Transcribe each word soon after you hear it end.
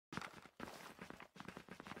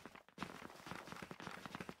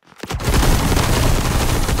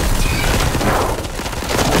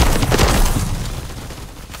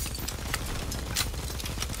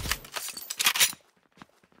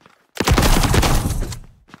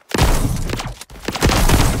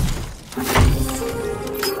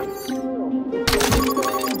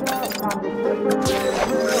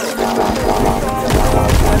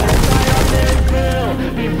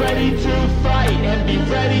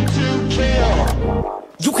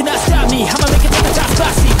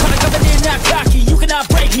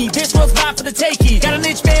for the taking. Got an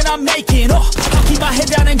itch, man, I'm making. I'll keep my head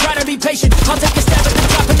down and grind and be patient. I'll take a stab at the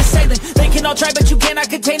drop and the sailing. They can all try, but you cannot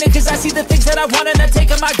contain it. Cause I see the things that I want and I take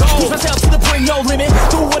on my goal. Push myself to the point, no limit.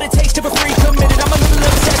 Do what it takes to be free, committed. I'm a little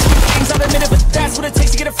obsessed with things, I'll admit it. But that's what it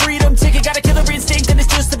takes to get a freedom ticket. Got a killer instinct and it's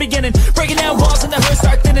just the beginning. Breaking down walls and the hurt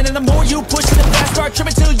start thinning. And the more you push and the fast start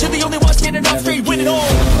trimming. Till you're the only one standing up straight, winning all.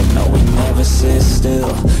 No, we never sit still.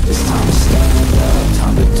 It's time to stand up.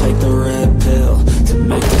 Time to take the red pill. To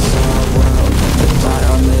make this our world. To die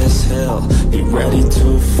on this hill. Be ready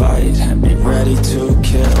to fight and be ready to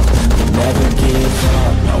kill. We never give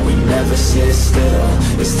up. No, we never sit still.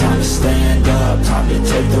 It's time to stand up. Time to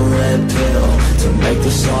take the red pill. To make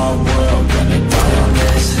this our world. Gonna die on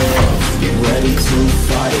this hill. Be ready to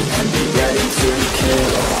fight and be ready to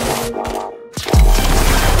kill.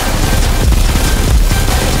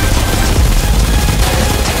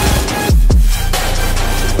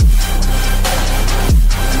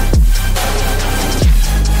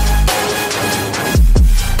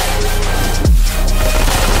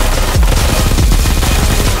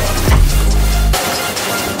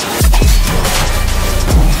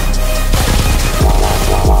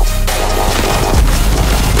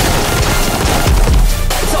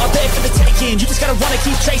 You just gotta wanna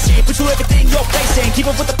keep chasing. Put you everything you're facing.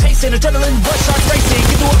 Keep up with the pace and adrenaline rush starts racing.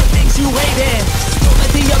 You do all the things you hate in. Don't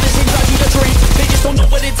let the others drive you to dream. They just don't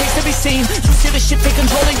know what it takes to be seen. You see the shit take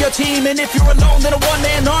control of your team. And if you're alone, then a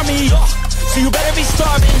one-man army. So you better be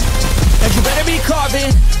starving. And you better be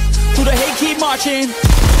carving. Through the hate, keep marching.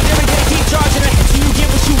 And every day keep charging ahead till you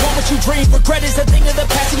get what you want, what you dream. Regret is a thing of the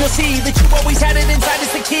past, and you'll see that you always had it inside.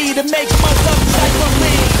 Is the key to make the most of life from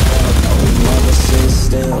me. Never sit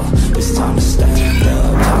still. It's time to stand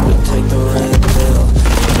up. Time to take the red pill.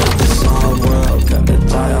 Make this our world. Gonna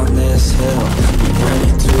die on this hill. Be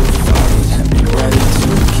ready to fight and be ready to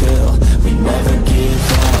kill. We never give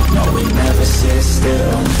up. No, we never sit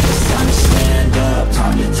still. It's time to stand up.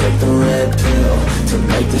 Time to take the red pill. To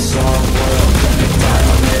make this our world. Gonna die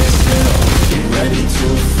on this hill. Be ready to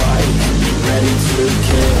fight and be ready to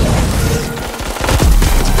kill.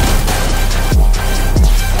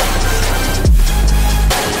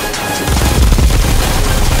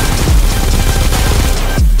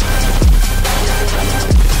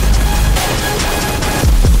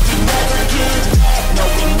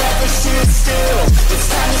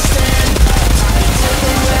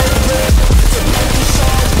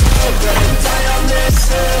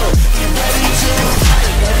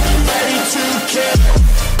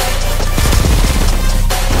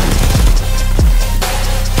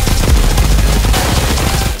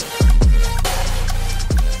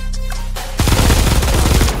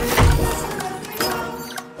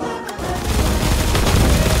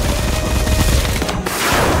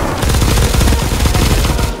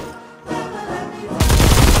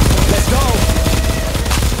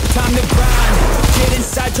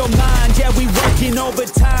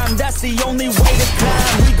 Overtime, that's the only way to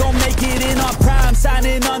climb. We gon' make it in our prime,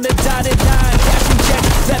 signing on the dotted line. Cashing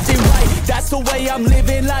checks left and right, that's the way I'm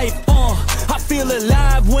living life. I feel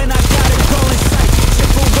alive when I got a goal in sight.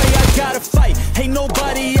 Chip away, I gotta fight, ain't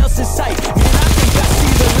nobody else in sight. Man, I think I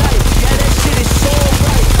see the light, yeah, that shit is so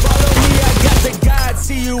bright. Follow me, I got the guide,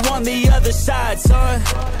 see you on the other side, son.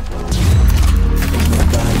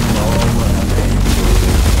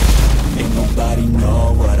 Ain't nobody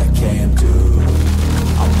know what I can do.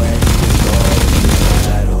 I'm ready to go in the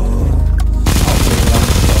battle. I'll put on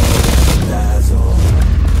the show and dazzle.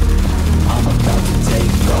 I'm about to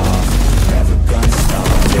take off. Never gonna stop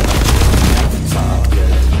till I'm chilling at the top,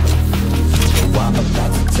 yeah. Oh, I'm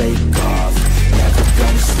about to take off. Never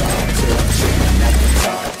gonna stop till I'm chilling at the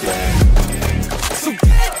top, yeah. So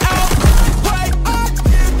get out, right up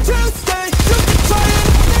into stay. You can try it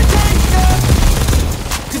any day, yeah.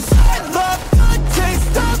 'Cause I love the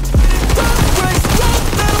taste of it. Don't waste your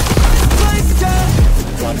little place, yeah.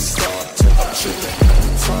 Gonna stop till I'm chilling at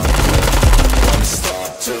the top, yeah. Gonna stop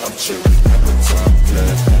till I'm chilling at the top,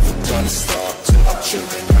 yeah. Gonna stop till I'm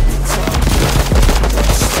chilling at the top, yeah.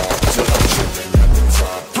 Gonna stop till I'm chilling at the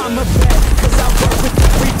top, yeah. I'm a vet, 'cause I work with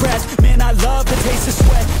every breath. Man, I love the taste of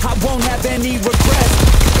sweat. I won't have any regrets.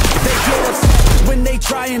 They get upset when they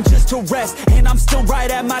trying just to rest, and I'm still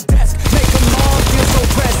right at my desk. Make them all feel so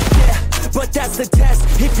pressed, yeah. But that's the test.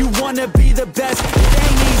 If you wanna be the best, it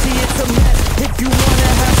ain't easy, it's a mess. If you wanna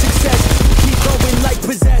have success, keep going like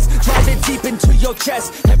possessed. Drive it deep into your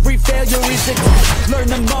chest. Every failure is a test. Learn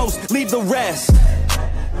the most, leave the rest.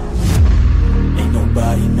 Ain't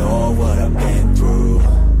nobody know what I've been through.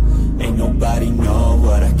 Ain't nobody know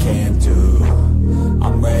what I can do.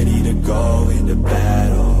 I'm ready to go into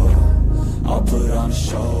battle. I'll put on a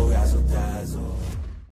show.